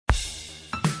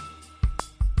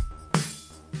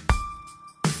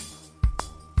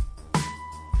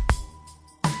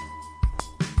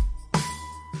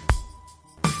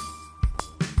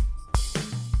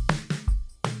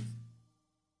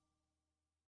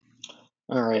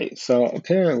All right, so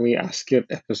apparently I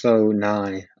skipped episode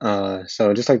 9.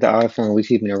 So just like the iPhone, we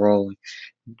keeping it rolling.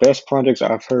 Best projects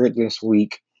I've heard this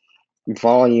week,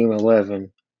 volume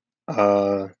 11.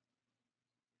 Uh,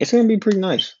 it's gonna be pretty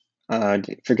nice.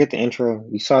 Forget the intro.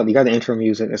 You got the intro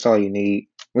music. That's all you need.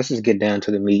 Let's just get down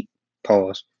to the meat.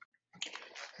 Pause.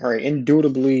 All right,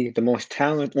 indubitably one of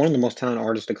the most talented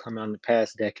artists to come out in the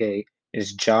past decade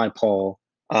is Jai Paul.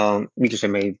 We just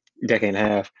made decade and a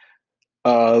half.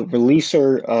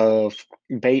 Releaser of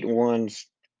Bait One's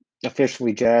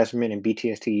Officially Jasmine and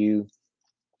BTSTU,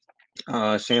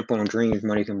 sample on Dreams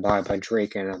Money Can Buy by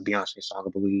Drake and a Beyonce song, I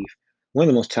believe. One of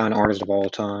the most talented artists of all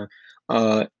time.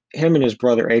 Uh, Him and his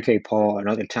brother, AK Paul,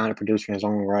 another talented producer in his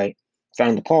own right,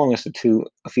 founded the Paul Institute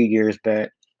a few years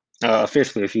back,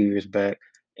 officially a few years back,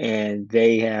 and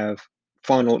they have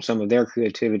funneled some of their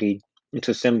creativity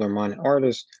into similar minded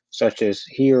artists such as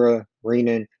Hira,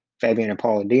 Renan, Fabian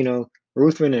Apolladino,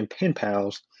 Ruthven, and Pen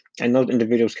Pals. And those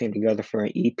individuals came together for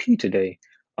an EP today.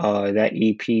 That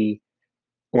EP,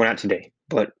 well, not today,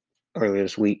 but earlier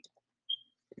this week.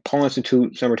 Paul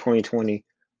Institute, summer 2020.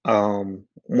 One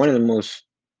of the most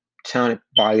talented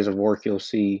bodies of work you'll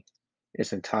see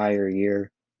this entire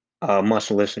year.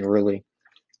 Must listen, really.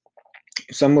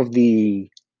 Some of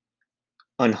the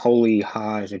unholy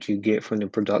highs that you get from the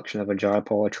production of a Jai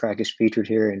Paul track is featured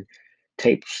here, and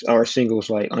tapes or singles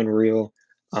like Unreal.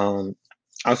 Um,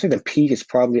 I would say the peak is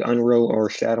probably Unreal or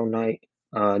Shadow Night.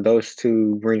 Those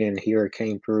two, Rena and Hero,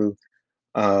 came through.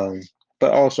 Um,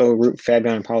 but also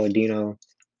Fabian Palladino,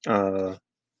 uh,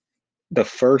 the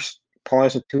first Paul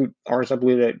Institute artist, I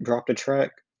believe, that dropped a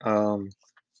track. Um,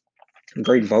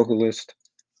 Great vocalist.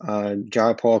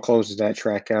 Jai Paul closes that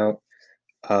track out.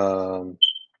 Um,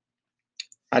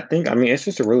 I mean, it's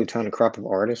just a really talented crop of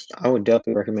artists. I would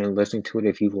definitely recommend listening to it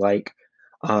if you like.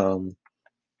 Um,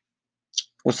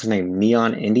 what's his name?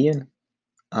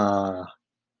 Uh,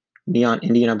 Neon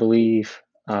Indian, I believe.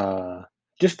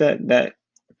 Just that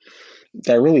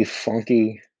really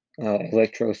funky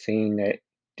electro scene that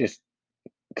just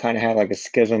kind of had like a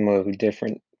schism of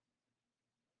different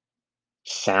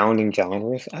sounding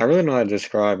genres. I really know how to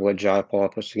describe what Jai Paul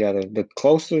puts together. The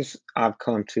closest I've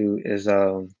come to is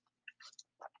let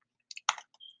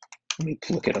me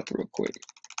look it up real quick.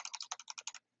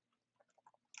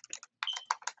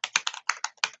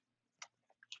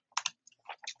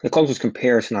 The closest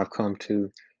comparison I've come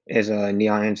to is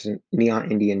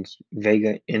Neon Indians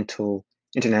Vega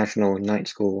International Night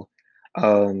School.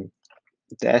 Um,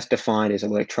 that's defined as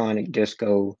electronic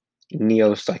disco,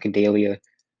 neo psychedelia.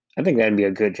 I think that'd be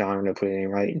a good genre to put it in,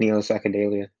 right? Neo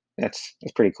psychedelia. That's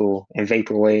pretty cool. And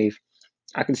vaporwave.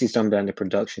 I can see some of that in the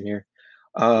production here.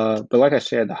 But like I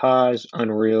said, the highs,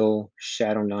 Unreal,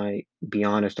 Shadow Knight, Be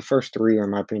Honest, the first three are in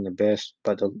my opinion the best,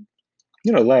 but the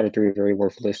latter three are very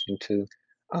worth listening to.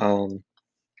 Um,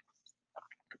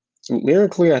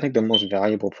 Lyrically, I think the most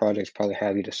valuable project is probably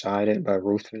Have You Decided by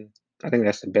Ruthven. I think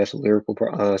that's the best lyrical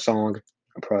song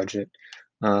project.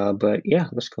 But yeah,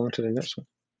 let's go on to the next one.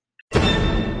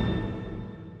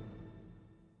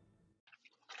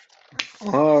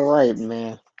 All right,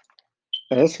 man.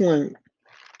 This one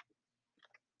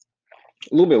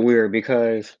a little bit weird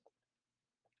because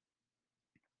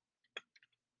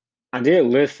I did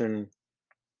listen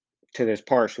to this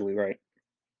partially, right?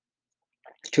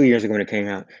 2 years ago when it came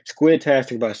out. Squid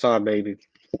Tastic by Saw Baby.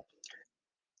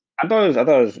 I thought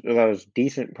it was a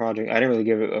decent project. I didn't really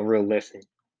give it a real listen.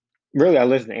 Really, I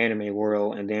listened to Anime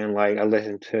World and then like I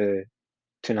listened to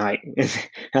Tonight.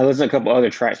 I listened to a couple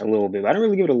other tracks a little bit, but I didn't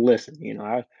really give it a listen.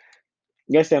 I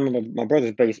yesterday I'm at my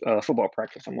brother's base football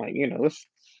practice. I'm like, let's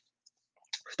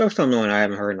start something on I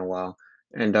haven't heard in a while,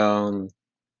 and I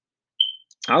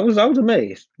was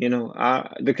amazed.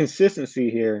 The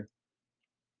consistency here,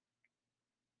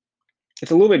 it's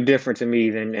a little bit different to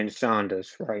me than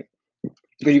Sonda's, right?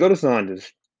 Because you go to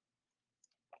Sonda's,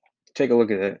 take a look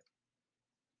at it.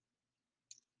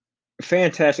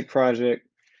 Fantastic project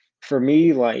for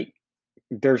me. Like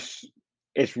there's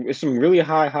it's some really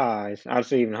high highs. I'd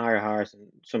say even higher highs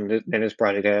than than this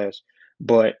project has.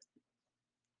 But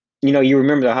you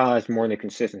remember the highs more than the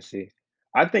consistency.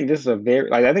 I think this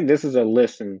is a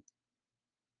listen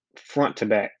front to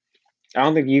back. I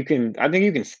don't think you can. I think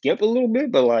you can skip a little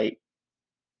bit, but like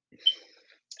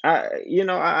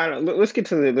let's get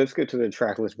to the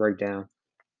track list breakdown.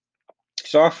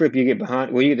 Soft Rip, you get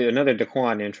behind. Well, you get another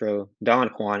Daquan intro, Don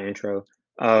Quan intro.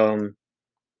 Um,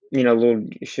 little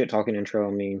shit talking intro.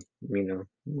 I mean,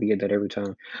 we get that every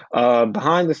time.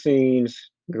 Behind the scenes,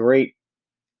 great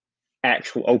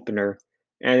actual opener.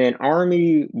 And then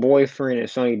Army Boyfriend and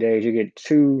Sunny Days, you get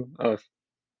two of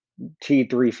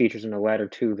T3 features in the latter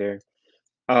two there.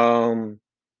 Um,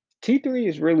 T3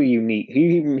 is really unique.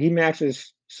 He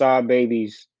matches Saw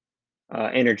Baby's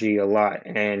energy a lot,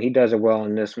 and he does it well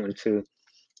in this one too.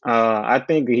 I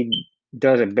think he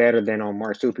does it better than on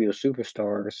Marsupial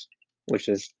Superstars, which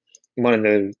is one of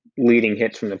the leading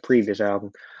hits from the previous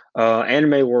album.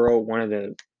 Anime World, one of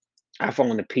the I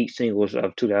found the peak singles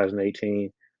of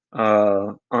 2018.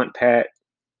 Aunt Pat,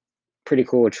 pretty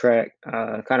cool track.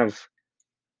 Kind of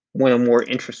one of the more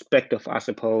introspective, I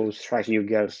suppose, tracks you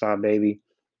get of Saw Baby.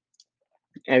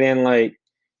 And then like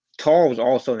Tall was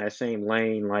also in that same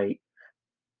lane. Like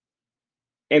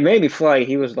it made me feel like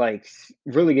he was like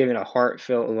really giving a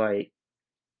heartfelt, like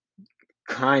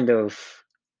kind of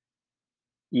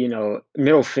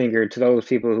middle finger to those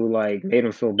people who like made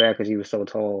him feel bad because he was so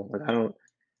tall. Like I don't.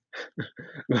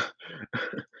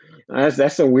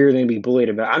 That's a weird thing to be bullied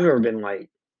about. I've never been like.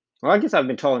 Well, I guess I've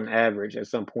been taller than average at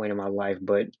some point in my life,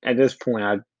 but at this point,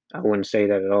 I wouldn't say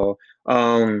that at all.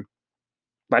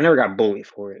 But I never got bullied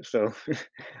for it, so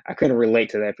I couldn't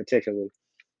relate to that particularly.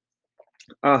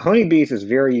 Honeybees is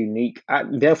very unique. I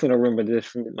definitely don't remember this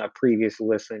from my previous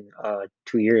listen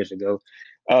 2 years ago.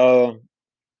 Uh,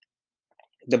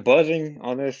 the buzzing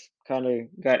on this kind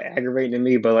of got aggravating to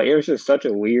me, but like it was just such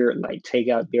a weird like take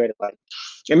out there. That, like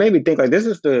it made me think like this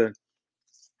is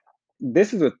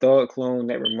a Thug clone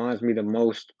that reminds me the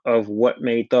most of what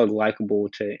made Thug likable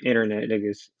to internet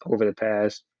niggas over the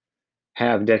past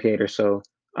half decade or so.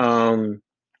 Um,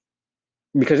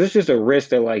 because it's just a risk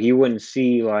that like you wouldn't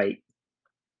see like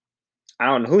I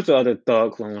don't know who's the other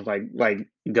Thug clones like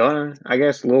Gunna, I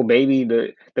guess, Lil Baby,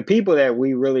 the people that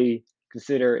we really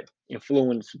consider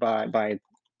influenced by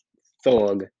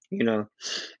Thug, you know.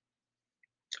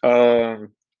 Um,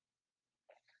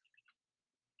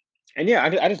 and yeah,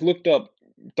 I just looked up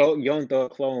Young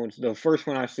Thug clones. The first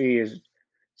one I see is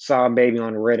Saw Baby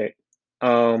on Reddit.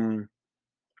 Um,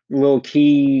 Lil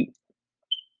Key,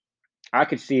 I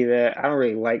could see that. I don't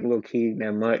really like Lil Key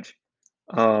that much.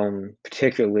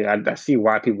 Particularly, I see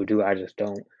why people do. I just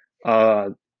don't. Uh,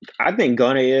 I think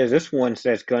Gunna is. This one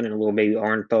says Gunna and Lil Baby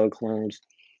aren't Thug clones.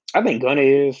 I think Gunna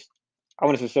is. I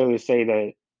wouldn't necessarily say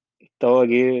that Thug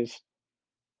is,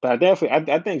 but I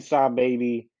definitely I think Saw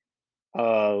Baby,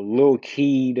 Lil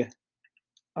Keed,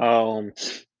 um,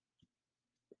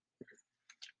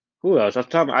 who else?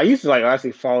 I used to like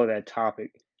actually follow that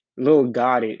topic. Lil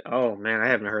Gotti. Oh man, I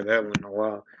haven't heard that one in a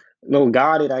while. Lil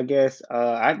Gotti, I guess.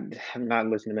 I have not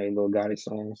listened to many Lil Gotti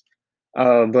songs.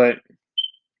 But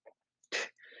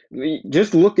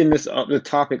just looking this up, the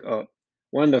topic up.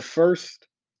 One of the first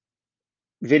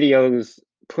videos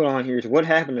put on here is what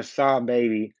happened to Saw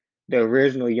Baby, the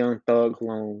original Young Thug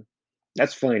clone.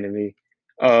 That's funny to me.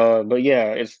 But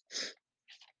yeah,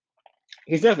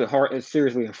 he's definitely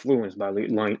seriously influenced by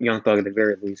Young Thug at the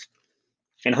very least.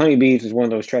 And Honeybees is one of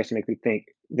those tracks that make me think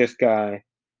this guy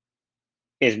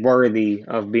is worthy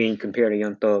of being compared to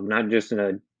Young Thug, not just in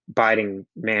a biting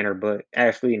manner, but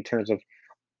actually in terms of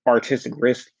artistic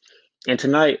risk. And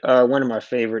tonight, one of my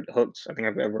favorite hooks I think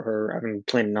I've ever heard. I've been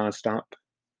playing nonstop.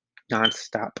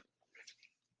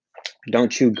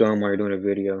 Don't chew gum while you're doing a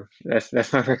video. That's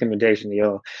my recommendation to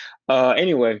y'all.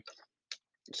 Anyway,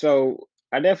 so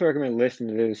I definitely recommend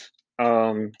listening to this.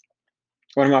 One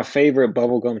of my favorite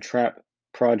bubblegum trap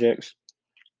projects.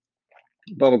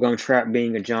 Bubblegum trap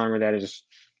being a genre that is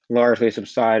largely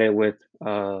subsided with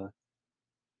Migos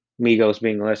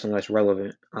being less and less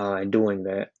relevant at doing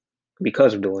that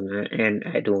because of doing that and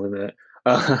at doing that.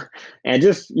 Uh, and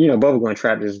just bubblegum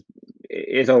trap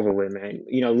is over with, man.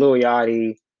 Lil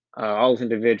Yachty, all those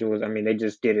individuals. I mean, they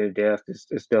just did it to death.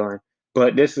 It's done.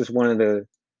 But this is one of the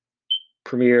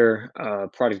premier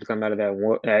projects to come out of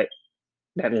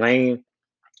that lane.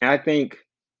 And I think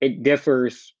it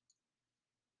differs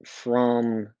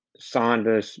from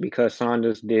Saunders because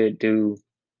Saunders did do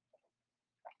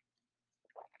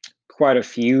quite a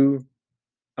few.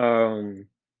 Um,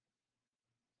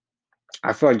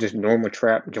 I feel like just normal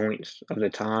trap joints of the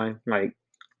time. Like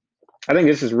I think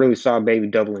this is really Saw Baby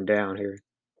doubling down here.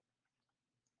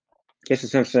 This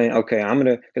is him saying, "Okay, I'm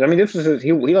gonna." Because I mean, this is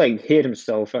he like hid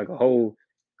himself like a whole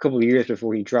couple of years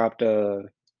before he dropped an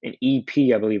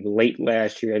EP, I believe, late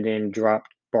last year, and then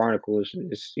dropped Barnacles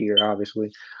this year,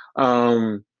 obviously.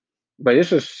 Um, but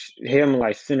this was him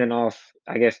like sending off,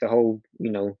 I guess, the whole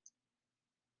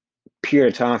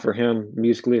period of time for him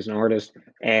musically as an artist,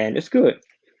 and it's good.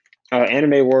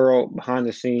 Anime World behind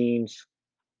the scenes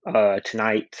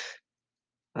tonight.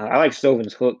 I like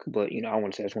Sylvan's hook, but I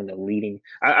wouldn't say it's one of the leading.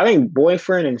 I think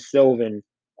Boyfriend and Sylvan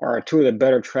are two of the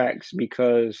better tracks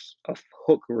because of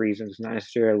hook reasons, not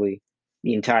necessarily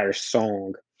the entire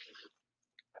song.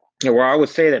 Where I would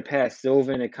say that past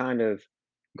Sylvan, it kind of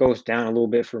goes down a little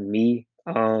bit for me.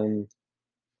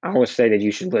 I would say that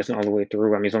you should listen all the way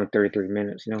through. I mean, it's only 33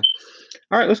 minutes, you know.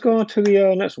 All right, let's go on to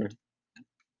the next one.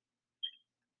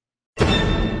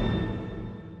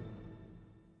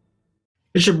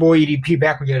 It's your boy EDP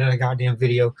back with yet another goddamn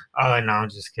video. No, I'm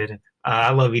just kidding.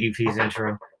 I love EDP's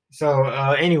intro. So,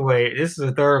 anyway, this is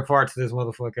the third part to this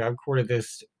motherfucker. I recorded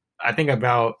this, I think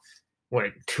about,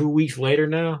 what, 2 weeks later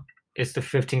now? It's the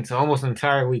 15th, so almost an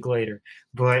entire week later.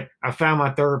 But I found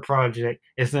my third project.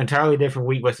 It's an entirely different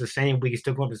week, but it's the same week. It's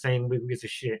still going the same week. We get the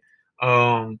shit.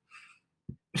 Um,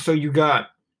 so you got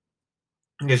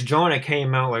this joint that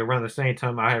came out like around the same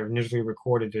time I had initially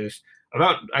recorded this,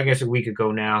 about I guess a week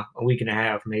ago now, a week and a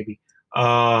half maybe.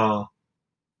 Uh,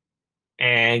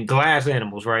 and Glass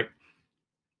Animals, right?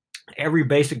 Every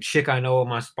basic chick I know on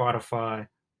my Spotify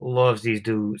loves these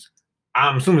dudes.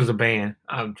 I'm assuming it's a band.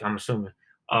 I'm assuming.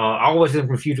 I always am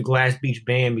confused with Glass Beach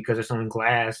Band because it's only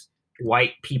Glass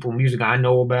white people music I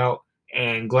know about,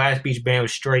 and Glass Beach Band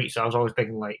was straight, so I was always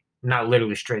thinking like not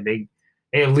literally straight. They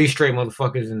at least straight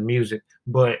motherfuckers in music,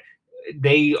 but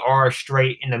they are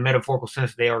straight in the metaphorical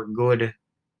sense. They are good.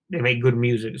 They make good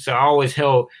music. So I always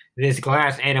held this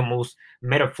Glass Animals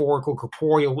metaphorical,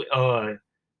 corporeal,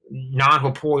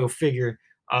 non-corporeal figure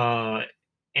uh,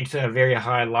 into a very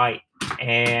high light.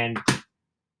 And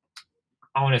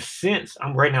on a sense,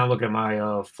 I'm right now looking at my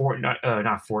Fortnite,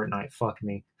 not Fortnite, fuck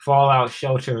me, Fallout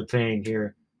Shelter thing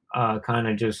here, kind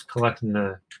of just collecting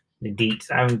the deets.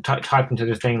 I haven't typed into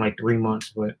this thing like 3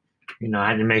 months, but you know, I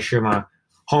had to make sure my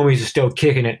homies are still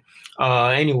kicking it.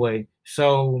 Anyway,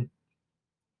 so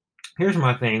here's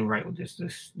my thing right with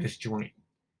this joint.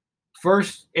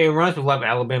 First, it runs with a lot of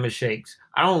Alabama Shakes.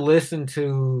 I don't listen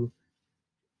to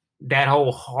that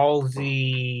whole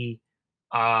Halsey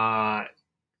uh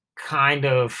kind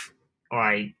of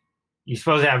like you're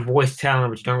supposed to have voice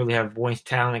talent, but you don't really have voice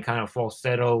talent, kind of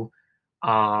falsetto.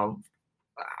 I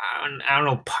don't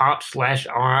know, pop slash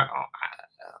R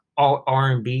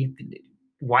and B,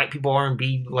 white people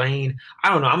R&B lane. I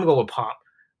don't know. I'm gonna go with pop.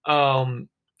 Um,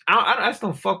 I just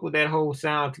don't fuck with that whole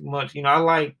sound too much. You know, I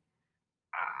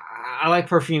like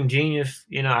Perfume Genius.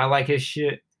 You know, I like his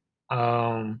shit.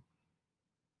 Um,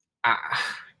 I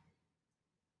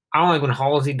I don't like when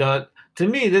Halsey does. To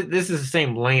me, this is the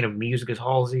same lane of music as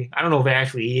Halsey. I don't know if it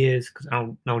actually is because I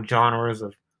don't know genres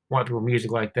of white people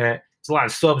music like that. It's a lot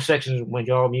of subsections when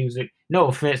y'all music. No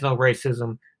offense, no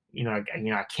racism.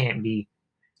 I can't be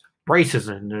racist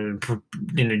in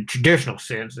the traditional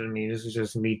sense. I mean, this is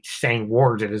just me saying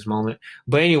words at this moment.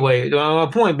 But anyway, my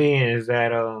point being is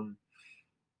that I don't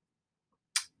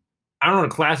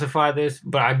want to classify this,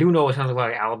 but I do know it sounds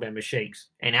like Alabama Shakes.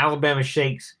 And Alabama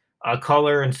Shakes,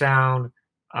 color and sound,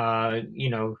 you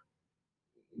know,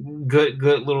 good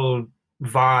little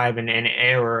vibe and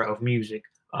era of music.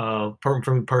 For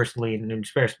me personally, and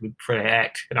especially for the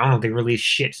act, and I don't think they released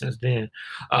shit since then.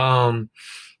 Um,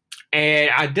 and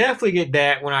I definitely get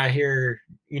that when I hear,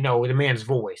 you know, the man's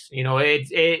voice. You know,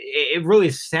 it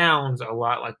really sounds a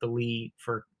lot like the lead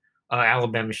for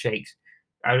Alabama Shakes.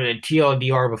 I mean,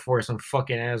 TLDR before some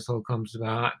fucking asshole comes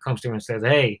through and says,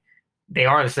 "Hey, they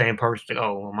are the same person."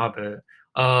 Oh, well, my bad.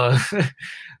 Uh,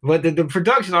 but the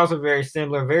production also very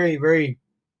similar, very very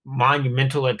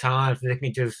monumental at times. They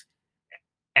can just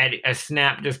at a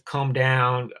snap just come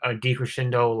down a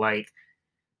decrescendo like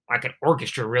an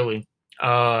orchestra really.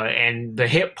 And the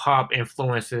hip hop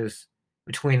influences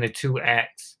between the two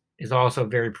acts is also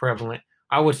very prevalent.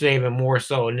 I would say even more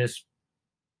so in this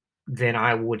than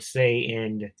I would say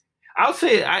in. I would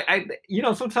say you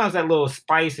know, sometimes that little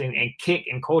spice and kick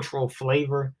and cultural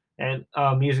flavor that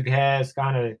music has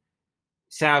kind of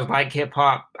sounds like hip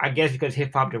hop. I guess because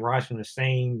hip hop derives from the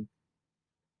same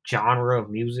genre of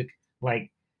music, like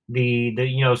the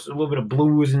you know, a little bit of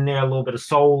blues in there, a little bit of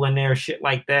soul in there, shit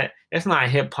like that. That's not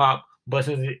hip hop, but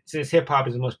since hip hop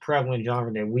is the most prevalent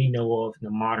genre that we know of in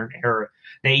the modern era,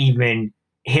 they even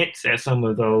hints at some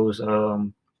of those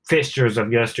fixtures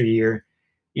of yesteryear.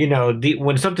 You know,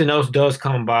 when something else does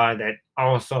come by that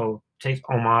also takes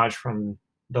homage from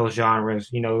those genres,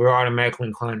 you know, we're automatically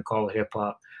inclined to call it hip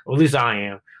hop. Or at least I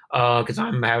am, because I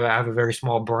have a very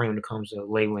small brain when it comes to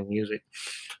labeling music.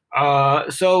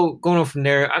 So going on from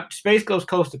there, Space Ghost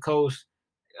Coast to Coast.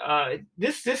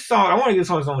 This song, I want to get this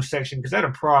on its own section because I had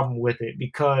a problem with it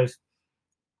because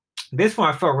this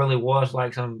one I felt really was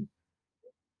like some,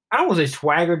 I don't want to say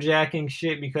swagger jacking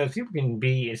shit because people can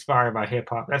be inspired by hip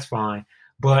hop, that's fine,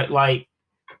 but like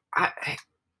I,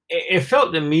 it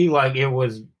felt to me like it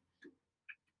was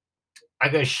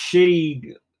like a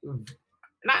shitty,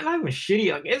 not even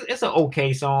shitty, like it's an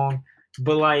okay song,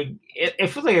 but like it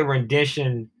feels like a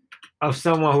rendition of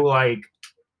someone who like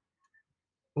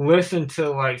listen to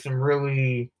like some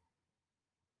really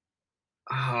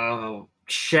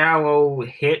shallow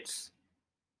hits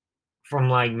from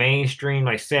like mainstream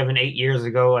like 7, 8 years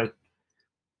ago. Like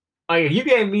if you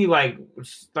gave me like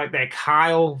that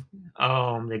Kyle,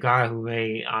 the guy who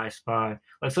made I Spy,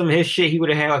 like some of his shit he would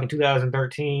have had like in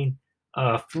 2013,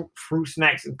 fruit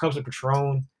snacks and cups of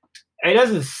Patron. It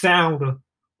doesn't sound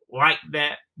like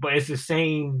that, but it's the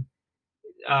same,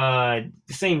 the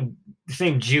same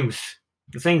juice,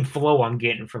 the same flow I'm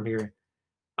getting from here.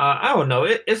 I don't know.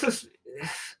 It's just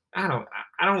I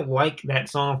don't like that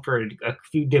song for a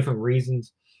few different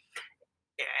reasons.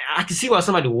 I can see why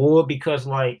somebody would because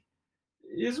like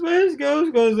it's West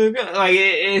Coast goes like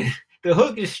the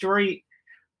hook is straight.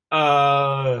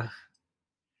 Uh,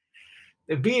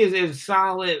 the beat is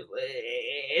solid.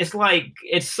 It's like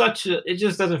it's such a it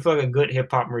just doesn't feel like a good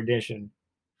hip hop rendition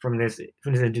from this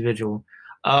individual.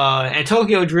 And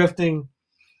Tokyo Drifting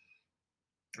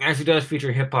actually does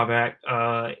feature a hip hop act.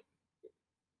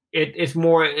 It's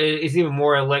even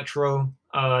more electro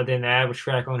than the average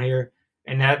track on here,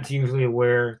 and that's usually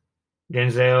where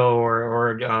Denzel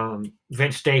or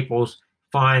Vince Staples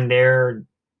find their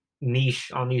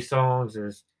niche on these songs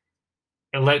is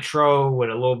electro with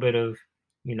a little bit of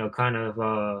kind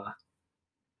of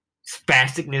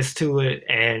spasticness to it,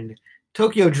 and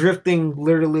Tokyo Drifting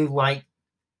literally like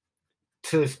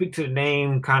to speak to the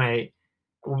name kind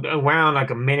of around like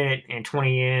a minute and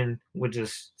 20 in would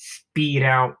just speed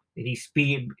out. He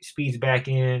speeds back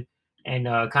in and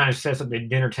kind of sets up the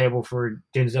dinner table for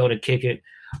Denzel to kick it.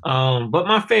 But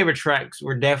my favorite tracks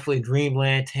were definitely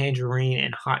Dreamland, Tangerine,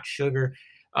 and Hot Sugar.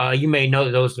 You may know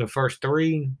that those are the first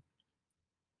three.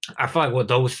 I feel like what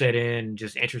those set in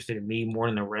just interested me more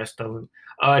than the rest of them.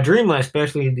 Dreamland,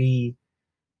 especially the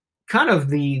kind of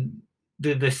the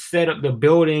setup, the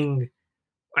building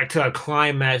like to a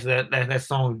climax that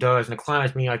song does, and the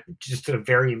climax being like just to the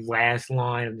very last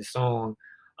line of the song.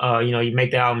 You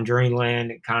make the album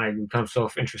Dreamland, it kind of becomes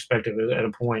self introspective at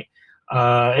a point.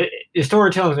 The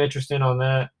storytelling is interesting on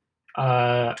that.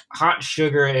 Hot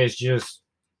Sugar is just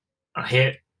a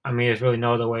hit. I mean, there's really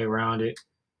no other way around it.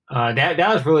 That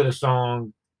was really the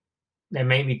song that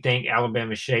made me think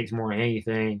Alabama Shakes more than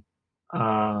anything.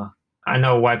 Uh, I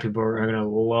know white people are gonna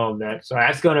love that, so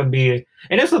that's gonna be.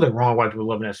 And there's nothing wrong with white people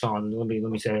loving that song. Let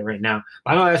me say that right now.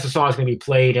 But I know that's a song that's gonna be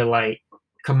played in like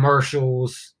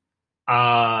commercials,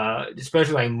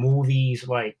 especially like movies,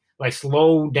 like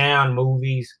slow down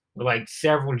movies with like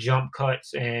several jump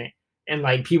cuts and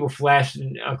like people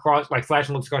flashing across, like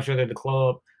flashing looks across at the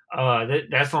club.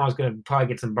 That song's gonna probably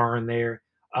get some burn there.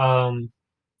 Um,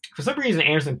 for some reason,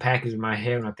 Anderson .Paak is in my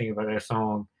head when I think about that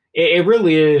song. It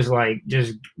really is like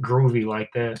just groovy like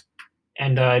that.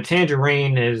 And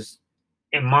Tangerine is,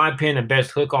 in my opinion, the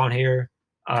best hook on here.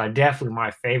 Definitely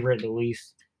my favorite, at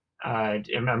least.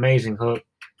 Amazing hook.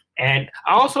 And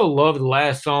I also love the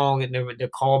last song and the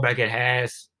callback it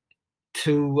has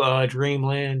to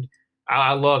Dreamland.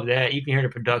 I love that. You can hear the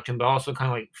production, but also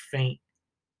kind of like faint.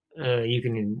 You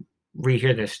can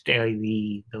rehear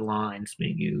the lines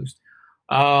being used.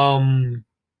 Um,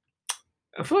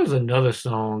 I feel like there's another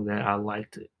song that I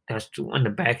liked. That's on the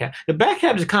back half. The back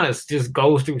half just kind of just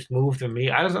goes through smooth for me.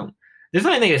 I just don't. There's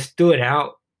nothing that stood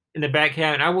out in the back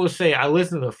half, and I will say I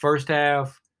listened to the first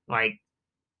half like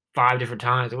 5 different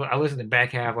times. I listened to the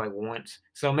back half like once,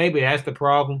 so maybe that's the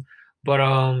problem. But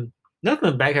nothing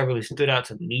in the back half really stood out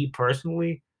to me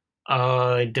personally.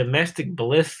 Domestic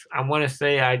Bliss. I want to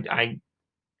say I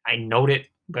noted,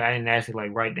 but I didn't actually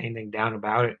like write anything down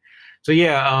about it. So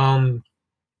yeah,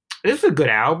 this is a good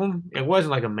album. It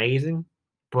wasn't like amazing,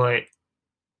 but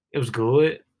it was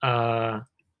good. And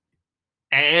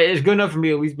it's good enough for me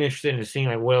to at least be interested in seeing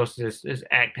like what else this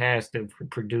act has to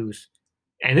produce.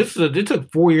 And it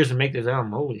took 4 years to make this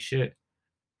album. Holy shit,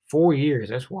 4 years.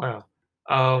 That's wild.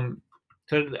 Um,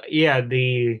 so yeah,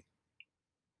 the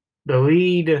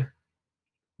lead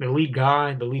the lead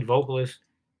guy, the lead vocalist.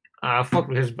 I fuck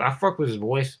with his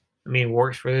voice. I mean, it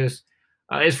works for this.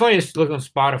 It's funny to look on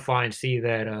Spotify and see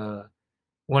that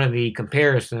one of the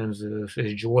comparisons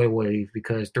is Joy Wave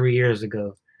because 3 years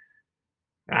ago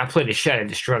I played the shit out of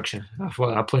Destruction.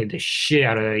 I played the shit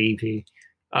out of that EP.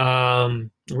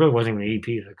 It really wasn't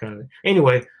even an EP.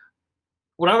 Anyway,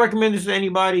 would I recommend this to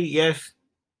anybody? Yes.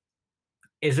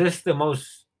 Is this the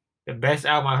best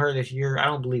album I heard this year? I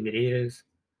don't believe it is.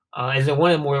 Is it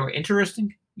one of the more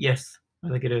interesting? Yes, I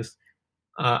think it is.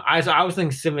 I was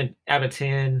thinking 7 out of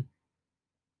 10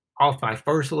 off my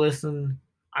first listen.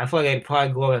 I feel like I'd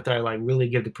probably go after I like really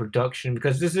give the production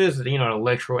because this is an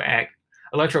electro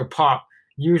electro pop.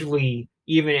 Usually,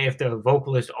 even if the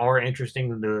vocalists are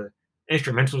interesting,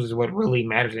 instrumentals is what really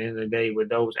matters at the end of the day with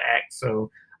those acts.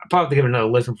 So I probably have to give it another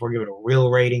listen before I give it a real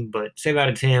rating, but 7 out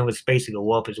of 10 with space to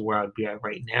go up is where I'd be at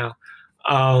right now.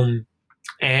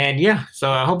 And yeah, so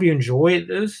I hope you enjoyed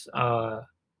this. I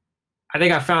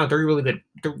think I found three really good,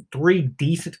 three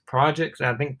decent projects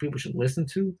that I think people should listen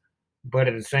to. But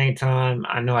at the same time,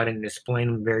 I know I didn't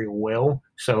explain them very well.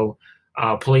 So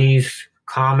please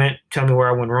comment, tell me where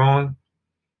I went wrong,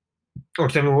 or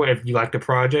tell me if you like the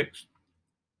project.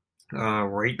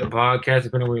 Rate the podcast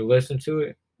depending on where you listen to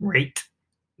it. Rate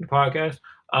the podcast.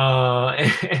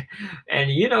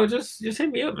 And, just hit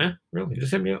me up, man. Really,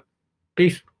 just hit me up.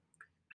 Peace.